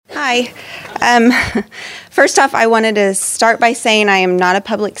Hi. First off, I wanted to start by saying I am not a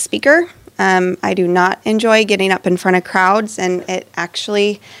public speaker. I do not enjoy getting up in front of crowds, and it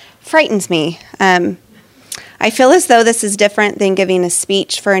actually frightens me. I feel as though this is different than giving a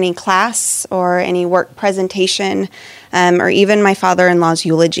speech for any class or any work presentation, or even my father-in-law's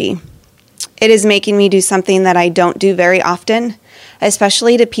eulogy. It is making me do something that I don't do very often,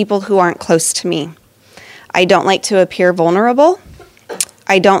 especially to people who aren't close to me. I don't like to appear vulnerable.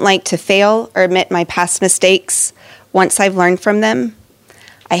 I don't like to fail or admit my past mistakes once I've learned from them.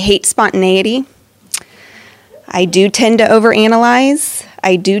 I hate spontaneity. I do tend to overanalyze.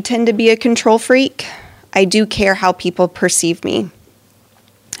 I do tend to be a control freak. I do care how people perceive me.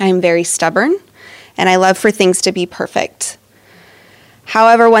 I am very stubborn, and I love for things to be perfect.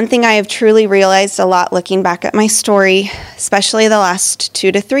 However, one thing I have truly realized a lot looking back at my story, especially the last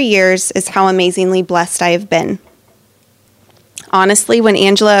 2 to 3 years, is how amazingly blessed I have been. Honestly, when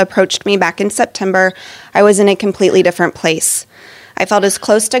Angela approached me back in September, I was in a completely different place. I felt as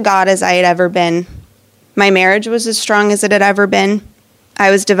close to God as I had ever been. My marriage was as strong as it had ever been.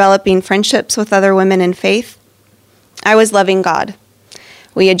 I was developing friendships with other women in faith. I was loving God.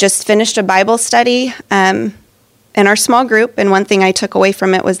 We had just finished a Bible study in our small group, and one thing I took away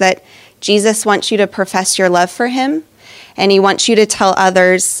from it was that Jesus wants you to profess your love for him, and he wants you to tell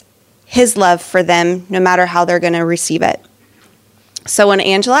others his love for them, no matter how they're going to receive it. So when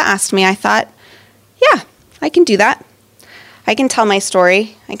Angela asked me, I thought, yeah, I can do that. I can tell my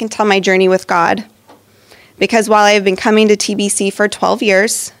story. I can tell my journey with God. Because while I have been coming to TBC for 12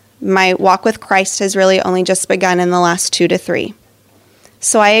 years, my walk with Christ has really only just begun in the last 2 to 3.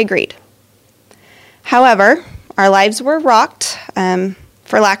 So I agreed. However, our lives were rocked,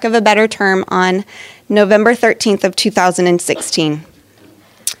 for lack of a better term, on November 13th of 2016.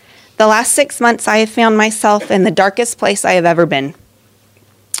 The last 6 months, I have found myself in the darkest place I have ever been.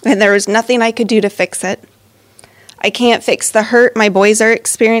 And there was nothing I could do to fix it. I can't fix the hurt my boys are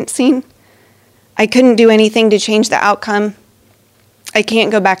experiencing. I couldn't do anything to change the outcome. I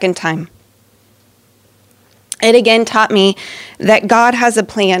can't go back in time. It again taught me that God has a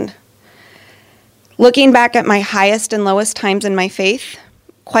plan. Looking back at my highest and lowest times in my faith,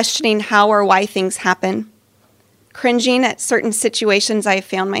 questioning how or why things happen, cringing at certain situations I have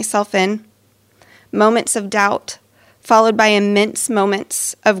found myself in, moments of doubt, followed by immense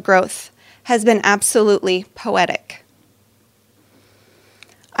moments of growth, has been absolutely poetic.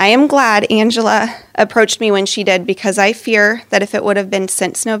 I am glad Angela approached me when she did, because I fear that if it would have been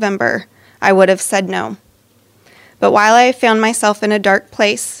since November, I would have said no. But while I have found myself in a dark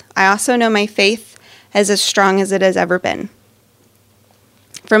place, I also know my faith is as strong as it has ever been.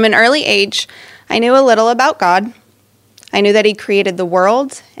 From an early age, I knew a little about God. I knew that he created the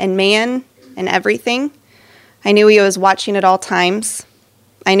world and man and everything. I knew he was watching at all times.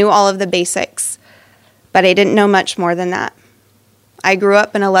 I knew all of the basics, but I didn't know much more than that. I grew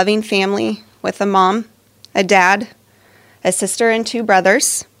up in a loving family with a mom, a dad, a sister, and 2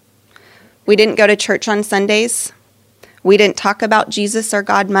 brothers. We didn't go to church on Sundays. We didn't talk about Jesus or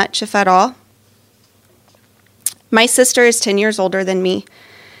God much, if at all. My sister is 10 years older than me,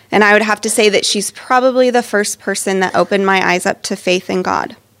 and I would have to say that she's probably the first person that opened my eyes up to faith in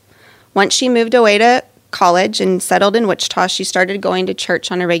God. Once she moved away to college and settled in Wichita, she started going to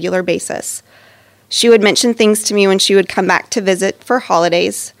church on a regular basis. She would mention things to me when she would come back to visit for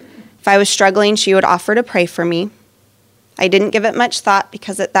holidays. If I was struggling, she would offer to pray for me. I didn't give it much thought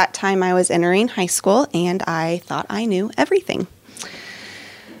because at that time I was entering high school and I thought I knew everything.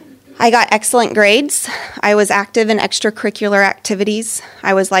 I got excellent grades. I was active in extracurricular activities.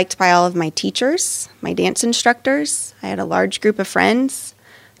 I was liked by all of my teachers, my dance instructors. I had a large group of friends.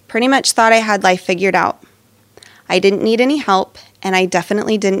 Pretty much thought I had life figured out. I didn't need any help, and I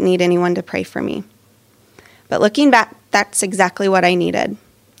definitely didn't need anyone to pray for me. But looking back, that's exactly what I needed.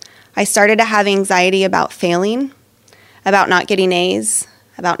 I started to have anxiety about failing, about not getting A's,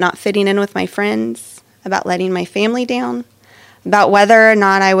 about not fitting in with my friends, about letting my family down, about whether or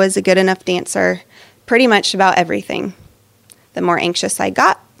not I was a good enough dancer, pretty much about everything. The more anxious I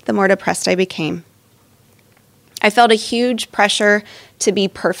got, the more depressed I became. I felt a huge pressure to be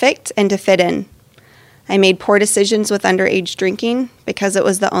perfect and to fit in. I made poor decisions with underage drinking because it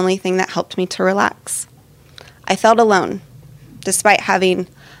was the only thing that helped me to relax. I felt alone, despite having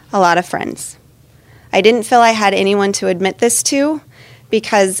a lot of friends. I didn't feel I had anyone to admit this to,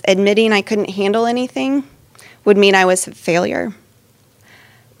 because admitting I couldn't handle anything would mean I was a failure.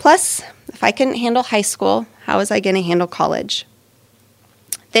 Plus, if I couldn't handle high school, how was I going to handle college?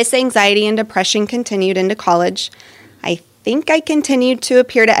 This anxiety and depression continued into college. I think I continued to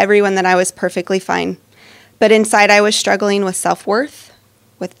appear to everyone that I was perfectly fine, but inside I was struggling with self-worth,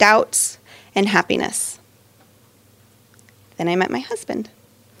 with doubts and happiness. Then I met my husband.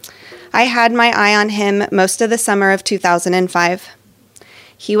 I had my eye on him most of the summer of 2005.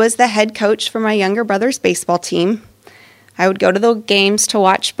 He was the head coach for my younger brother's baseball team. I would go to the games to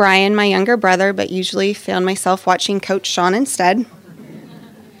watch Brian, my younger brother, but usually found myself watching Coach Sean instead.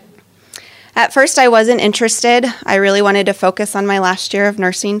 At first, I wasn't interested. I really wanted to focus on my last year of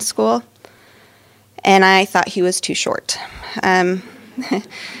nursing school, and I thought he was too short.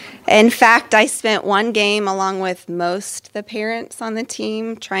 In fact, I spent one game along with most of the parents on the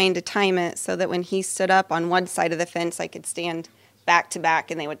team trying to time it so that when he stood up on one side of the fence, I could stand back to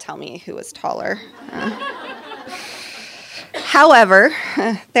back and they would tell me who was taller. However,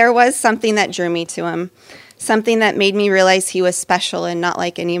 there was something that drew me to him, something that made me realize he was special and not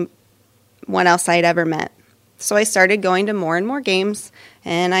like anyone else I'd ever met. So I started going to more and more games,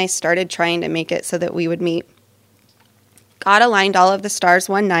 and I started trying to make it so that we would meet. God aligned all of the stars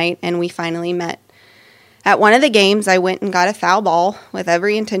one night, and we finally met. At one of the games, I went and got a foul ball with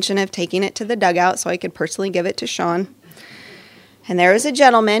every intention of taking it to the dugout so I could personally give it to Sean. And there was a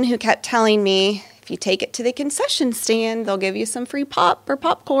gentleman who kept telling me, if you take it to the concession stand, they'll give you some free pop or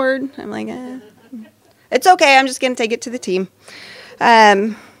popcorn. I'm like, it's okay, I'm just going to take it to the team.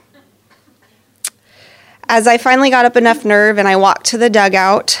 As I finally got up enough nerve and I walked to the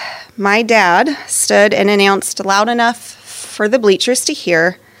dugout, my dad stood and announced loud enough for the bleachers to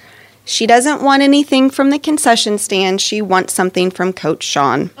hear, "She doesn't want anything from the concession stand. She wants something from Coach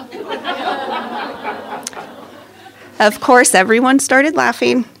Sean." Of course, everyone started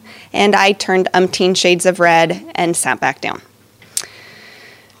laughing, and I turned umpteen shades of red and sat back down.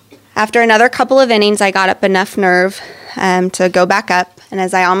 After another couple of innings, I got up enough nerve to go back up, and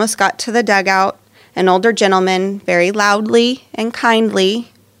as I almost got to the dugout, an older gentleman very loudly and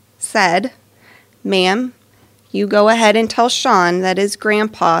kindly said, "Ma'am, you go ahead and tell Sean that his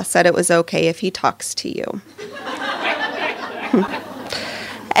grandpa said it was okay if he talks to you."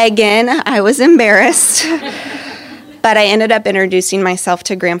 Again, I was embarrassed, but I ended up introducing myself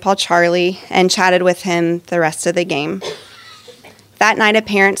to Grandpa Charlie and chatted with him the rest of the game. That night, a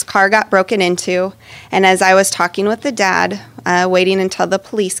parent's car got broken into, and as I was talking with the dad, waiting until the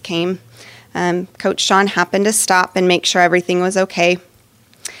police came, Coach Sean happened to stop and make sure everything was okay.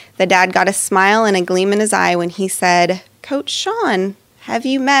 The dad got a smile and a gleam in his eye when he said, "Coach Sean, have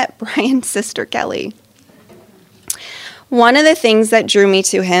you met Brian's sister Kelly?" One of the things that drew me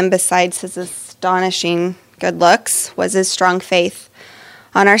to him, besides his astonishing good looks, was his strong faith.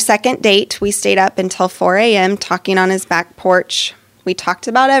 On our second date, we stayed up until 4 a.m. talking on his back porch. We talked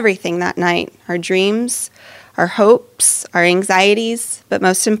about everything that night, our dreams, our hopes, our anxieties, but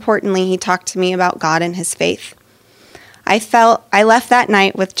most importantly, he talked to me about God and his faith. I left that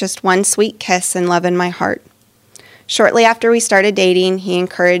night with just one sweet kiss and love in my heart. Shortly after we started dating, he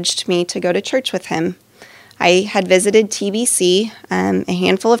encouraged me to go to church with him. I had visited TBC a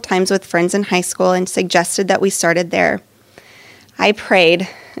handful of times with friends in high school and suggested that we started there. I prayed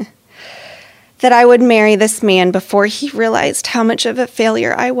that I would marry this man before he realized how much of a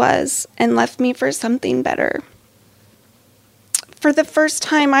failure I was and left me for something better. For the first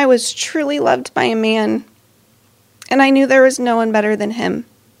time, I was truly loved by a man, and I knew there was no one better than him.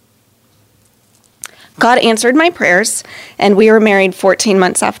 God answered my prayers, and we were married 14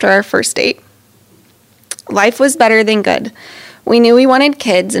 months after our first date. Life was better than good. We knew we wanted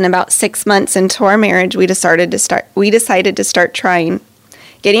kids, and about 6 months into our marriage, we decided to start trying.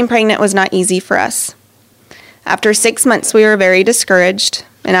 Getting pregnant was not easy for us. After 6 months, we were very discouraged,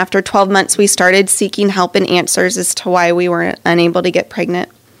 and after 12 months, we started seeking help and answers as to why we were unable to get pregnant.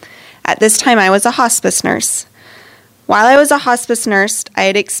 At this time, I was a hospice nurse. While I was a hospice nurse, I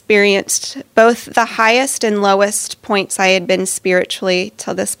had experienced both the highest and lowest points I had been spiritually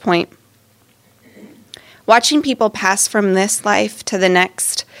till this point. Watching people pass from this life to the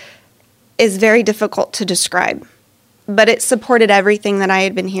next is very difficult to describe, but it supported everything that I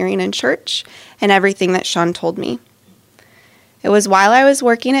had been hearing in church and everything that Sean told me. It was while I was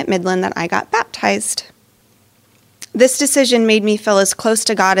working at Midland that I got baptized. This decision made me feel as close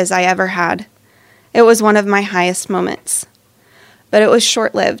to God as I ever had. It was one of my highest moments, but it was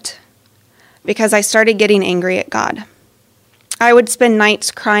short-lived because I started getting angry at God. I would spend nights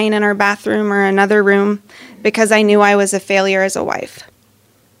crying in our bathroom or another room because I knew I was a failure as a wife.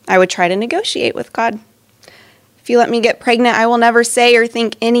 I would try to negotiate with God. If you let me get pregnant, I will never say or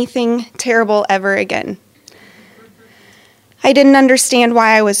think anything terrible ever again. I didn't understand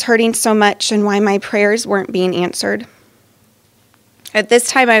why I was hurting so much and why my prayers weren't being answered. At this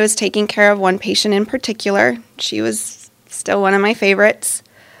time, I was taking care of one patient in particular. She was still one of my favorites.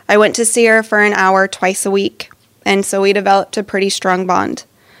 I went to see her for an hour twice a week, and so we developed a pretty strong bond.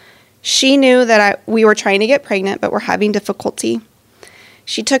 She knew that we were trying to get pregnant, but were having difficulty.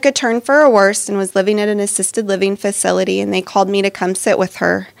 She took a turn for a worse and was living at an assisted living facility, and they called me to come sit with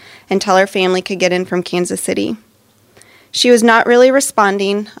her until her family could get in from Kansas City. She was not really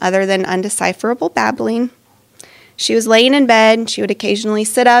responding other than undecipherable babbling. She was laying in bed. She would occasionally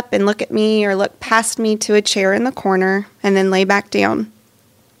sit up and look at me or look past me to a chair in the corner and then lay back down.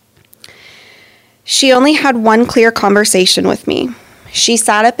 She only had one clear conversation with me. She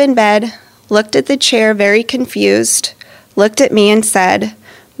sat up in bed, looked at the chair very confused, looked at me and said,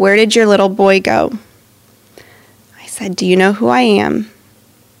 "Where did your little boy go?" I said, "Do you know who I am?"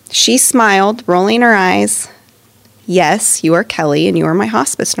 She smiled, rolling her eyes. "Yes, you are Kelly and you are my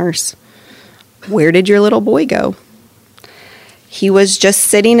hospice nurse." "Where did your little boy go?" "He was just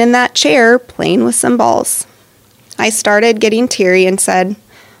sitting in that chair playing with some balls." I started getting teary and said,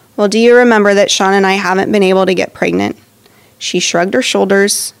 "Well, do you remember that Sean and I haven't been able to get pregnant?" She shrugged her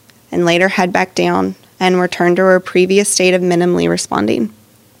shoulders and laid her head back down and returned to her previous state of minimally responding.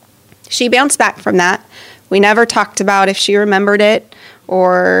 She bounced back from that. We never talked about if she remembered it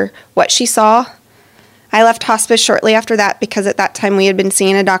or what she saw. I left hospice shortly after that because at that time we had been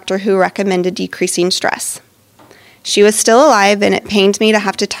seeing a doctor who recommended decreasing stress. She was still alive, and it pained me to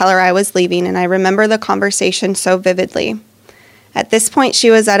have to tell her I was leaving, and I remember the conversation so vividly. At this point, she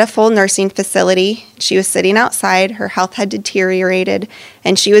was at a full nursing facility. She was sitting outside. Her health had deteriorated,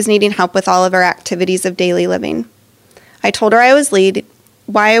 and she was needing help with all of her activities of daily living. I told her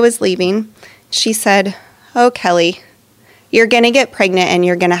why I was leaving. She said, "Oh, Kelly, you're going to get pregnant and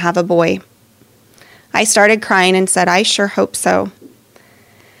you're going to have a boy." I started crying and said, "I sure hope so."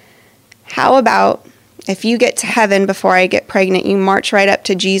 "How about if you get to heaven before I get pregnant, you march right up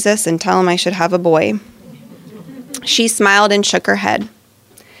to Jesus and tell him I should have a boy?" She smiled and shook her head.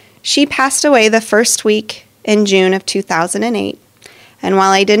 She passed away the first week in June of 2008, and while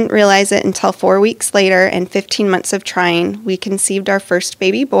I didn't realize it until 4 weeks later and 15 months of trying, we conceived our first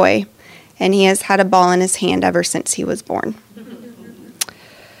baby boy, and he has had a ball in his hand ever since he was born.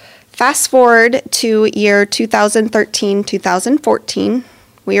 Fast forward to year 2013-2014,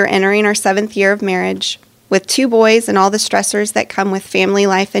 we are entering our 7th year of marriage with 2 boys and all the stressors that come with family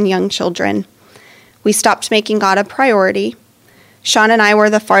life and young children. We stopped making God a priority. Sean and I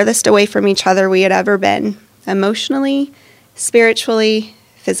were the farthest away from each other we had ever been, emotionally, spiritually,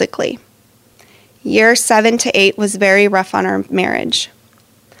 physically. Year 7 to 8 was very rough on our marriage.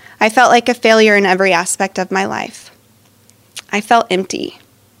 I felt like a failure in every aspect of my life. I felt empty.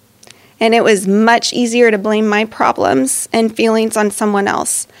 And it was much easier to blame my problems and feelings on someone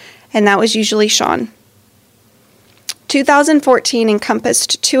else, and that was usually Sean. 2014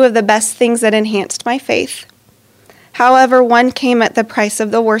 encompassed 2 of the best things that enhanced my faith. However, one came at the price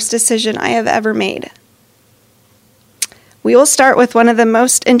of the worst decision I have ever made. We will start with one of the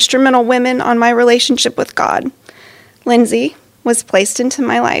most instrumental women on my relationship with God. Lindsay was placed into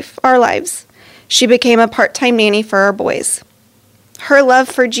our lives. She became a part-time nanny for our boys. Her love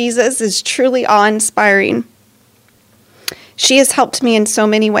for Jesus is truly awe-inspiring. She has helped me in so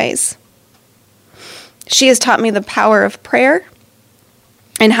many ways. She has taught me the power of prayer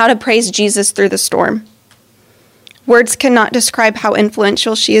and how to praise Jesus through the storm. Words cannot describe how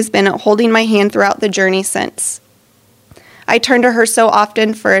influential she has been at holding my hand throughout the journey since. I turn to her so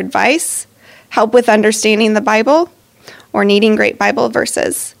often for advice, help with understanding the Bible, or needing great Bible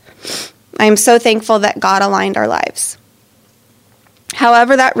verses. I am so thankful that God aligned our lives.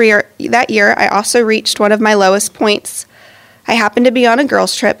 However, that year, I also reached one of my lowest points. I happened to be on a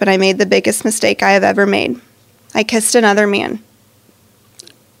girls' trip, and I made the biggest mistake I have ever made. I kissed another man.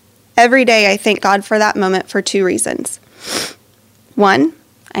 Every day, I thank God for that moment for 2 reasons. 1,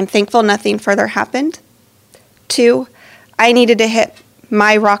 I'm thankful nothing further happened. 2, I needed to hit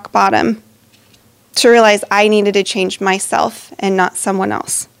my rock bottom to realize I needed to change myself and not someone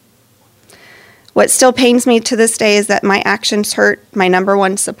else. What still pains me to this day is that my actions hurt my number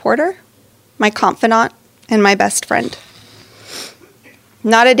 1 supporter, my confidant, and my best friend.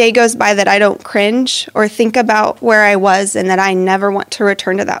 Not a day goes by that I don't cringe or think about where I was and that I never want to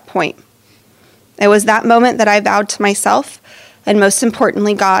return to that point. It was that moment that I vowed to myself, and most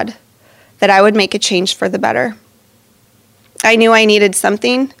importantly, God, that I would make a change for the better. I knew I needed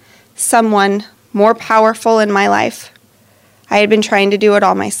someone more powerful in my life. I had been trying to do it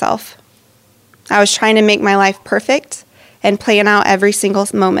all myself. I was trying to make my life perfect and plan out every single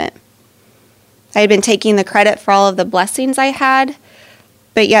moment. I had been taking the credit for all of the blessings I had,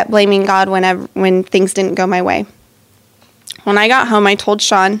 but yet blaming God when things didn't go my way. When I got home, I told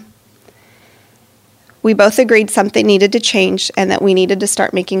Sean we both agreed something needed to change and that we needed to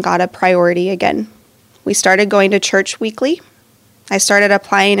start making God a priority again. We started going to church weekly. I started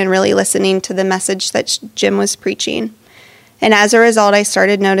applying and really listening to the message that Jim was preaching. And as a result, I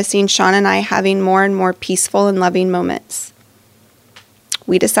started noticing Sean and I having more and more peaceful and loving moments.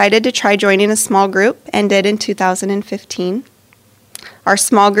 We decided to try joining a small group and did in 2015. Our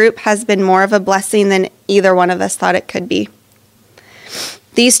small group has been more of a blessing than either one of us thought it could be.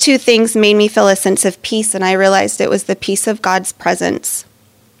 These two things made me feel a sense of peace, and I realized it was the peace of God's presence.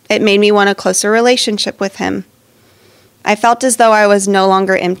 It made me want a closer relationship with Him. I felt as though I was no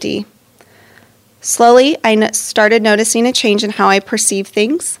longer empty. Slowly, I started noticing a change in how I perceive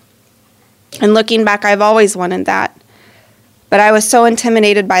things. And looking back, I've always wanted that. But I was so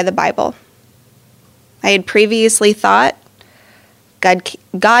intimidated by the Bible. I had previously thought,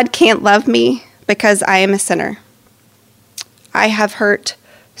 God can't love me because I am a sinner. I have hurt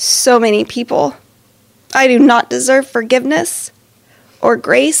so many people. I do not deserve forgiveness or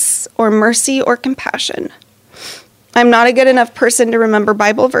grace or mercy or compassion. I'm not a good enough person to remember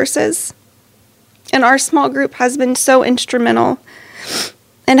Bible verses. And our small group has been so instrumental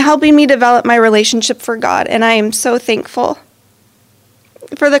in helping me develop my relationship for God. And I am so thankful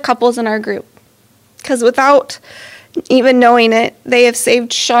for the couples in our group. Because without even knowing it, they have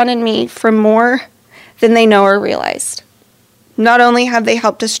saved Sean and me from more than they know or realized. Not only have they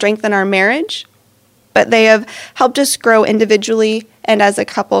helped us strengthen our marriage, but they have helped us grow individually and as a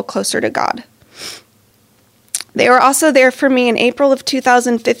couple closer to God. They were also there for me in April of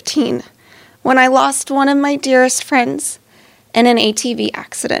 2015 when I lost one of my dearest friends in an ATV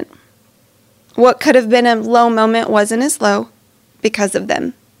accident. What could have been a low moment wasn't as low because of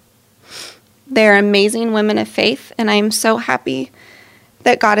them. They are amazing women of faith, and I am so happy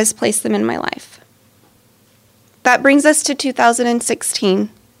that God has placed them in my life. That brings us to 2016.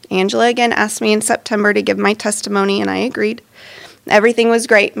 Angela again asked me in September to give my testimony, and I agreed. Everything was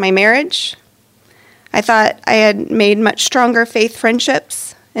great. My marriage, I thought I had made much stronger faith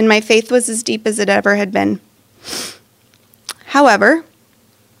friendships, and my faith was as deep as it ever had been. However,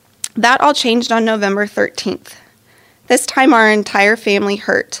 that all changed on November 13th. This time our entire family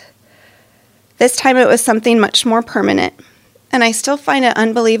hurt. This time it was something much more permanent, and I still find it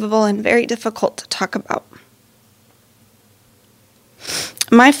unbelievable and very difficult to talk about.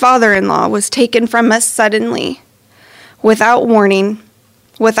 My father-in-law was taken from us suddenly, without warning,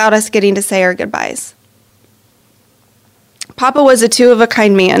 without us getting to say our goodbyes. Papa was a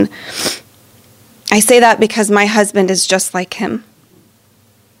two-of-a-kind man. I say that because my husband is just like him.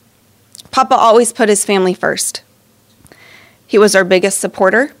 Papa always put his family first. He was our biggest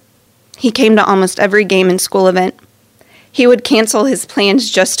supporter. He came to almost every game and school event. He would cancel his plans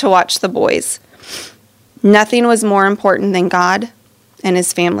just to watch the boys. Nothing was more important than God and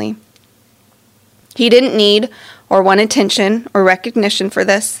his family. He didn't need or want attention or recognition for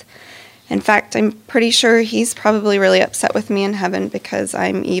this. In fact, I'm pretty sure he's probably really upset with me in heaven because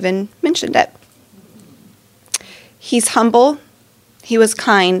I'm even mentioned it. He's humble. He was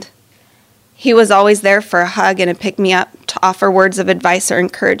kind. He was always there for a hug and a pick-me-up to offer words of advice or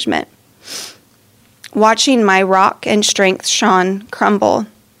encouragement. Watching my rock and strength, Sean, crumble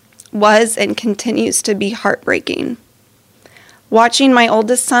was and continues to be heartbreaking. Watching my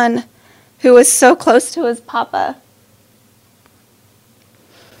oldest son, who was so close to his papa,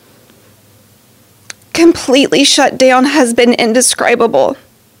 completely shut down has been indescribable.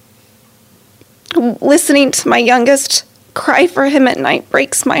 Listening to my youngest cry for him at night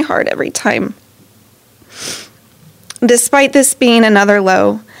breaks my heart every time. Despite this being another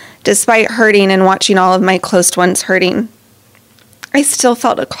low, despite hurting and watching all of my close ones hurting, I still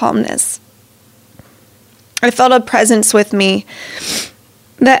felt a calmness. I felt a presence with me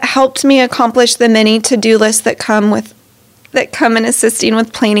that helped me accomplish the many to-do lists that come in assisting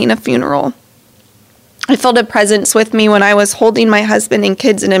with planning a funeral. I felt a presence with me when I was holding my husband and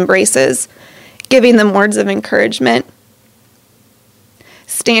kids in embraces, giving them words of encouragement,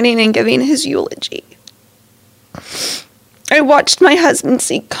 standing and giving his eulogy. I watched my husband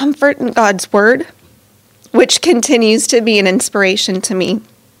seek comfort in God's word, which continues to be an inspiration to me.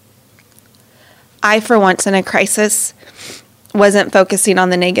 I, for once in a crisis, wasn't focusing on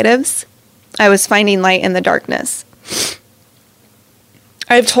the negatives. I was finding light in the darkness.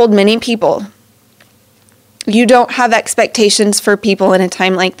 I've told many people, you don't have expectations for people in a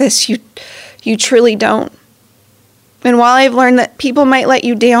time like this. You truly don't. And while I've learned that people might let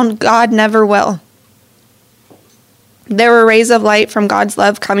you down, God never will. There were rays of light from God's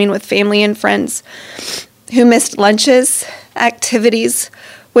love coming with family and friends who missed lunches, activities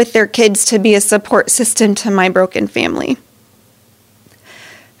with their kids to be a support system to my broken family.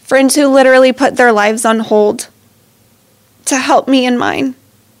 Friends who literally put their lives on hold to help me and mine.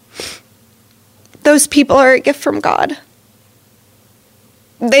 Those people are a gift from God.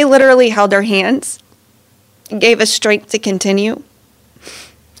 They literally held our hands, gave us strength to continue,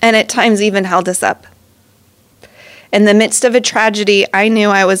 and at times even held us up. In the midst of a tragedy, I knew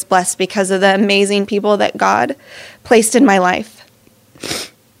I was blessed because of the amazing people that God placed in my life.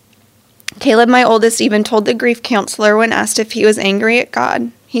 Caleb, my oldest, even told the grief counselor when asked if he was angry at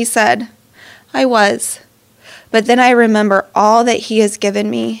God. He said, "I was. But then I remember all that he has given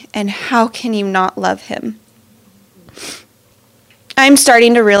me, and how can you not love him?" I'm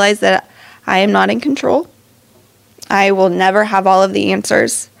starting to realize that I am not in control. I will never have all of the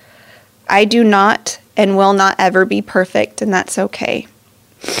answers. I do not and will not ever be perfect, and that's okay.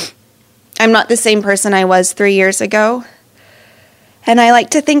 I'm not the same person I was 3 years ago, and I like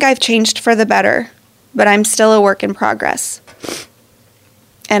to think I've changed for the better, but I'm still a work in progress,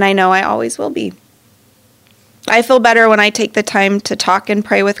 and I know I always will be. I feel better when I take the time to talk and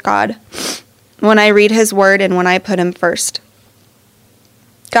pray with God, when I read his word, and when I put him first.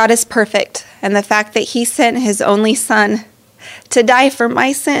 God is perfect, and the fact that he sent his only son to die for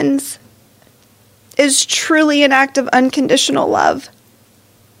my sins is truly an act of unconditional love.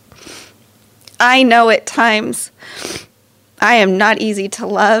 I know at times I am not easy to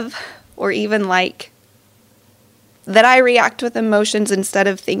love or even like, that I react with emotions instead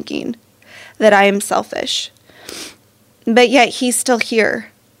of thinking, that I am selfish. But yet he's still here.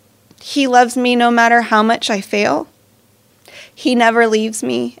 He loves me no matter how much I fail. He never leaves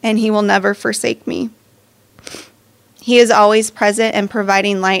me, and he will never forsake me. He is always present and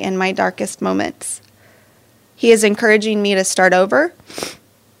providing light in my darkest moments. He is encouraging me to start over,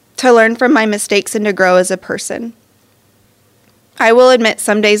 to learn from my mistakes, and to grow as a person. I will admit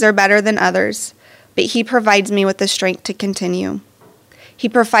some days are better than others, but he provides me with the strength to continue. He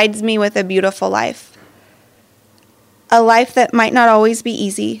provides me with a beautiful life. A life that might not always be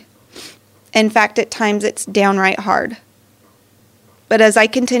easy. In fact, at times it's downright hard. But as I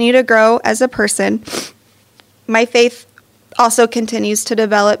continue to grow as a person, my faith also continues to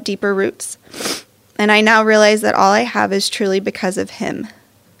develop deeper roots. And I now realize that all I have is truly because of him.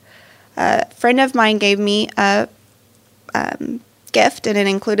 A friend of mine gave me a gift, and it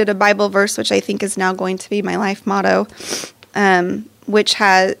included a Bible verse, which I think is now going to be my life motto, which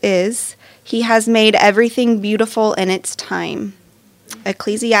is, "He has made everything beautiful in its time."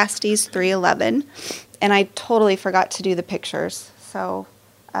 Ecclesiastes 3:11. And I totally forgot to do the pictures. So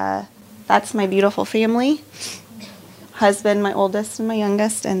that's my beautiful family. Husband, my oldest and my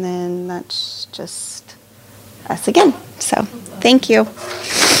youngest, and then that's just us again. So thank you.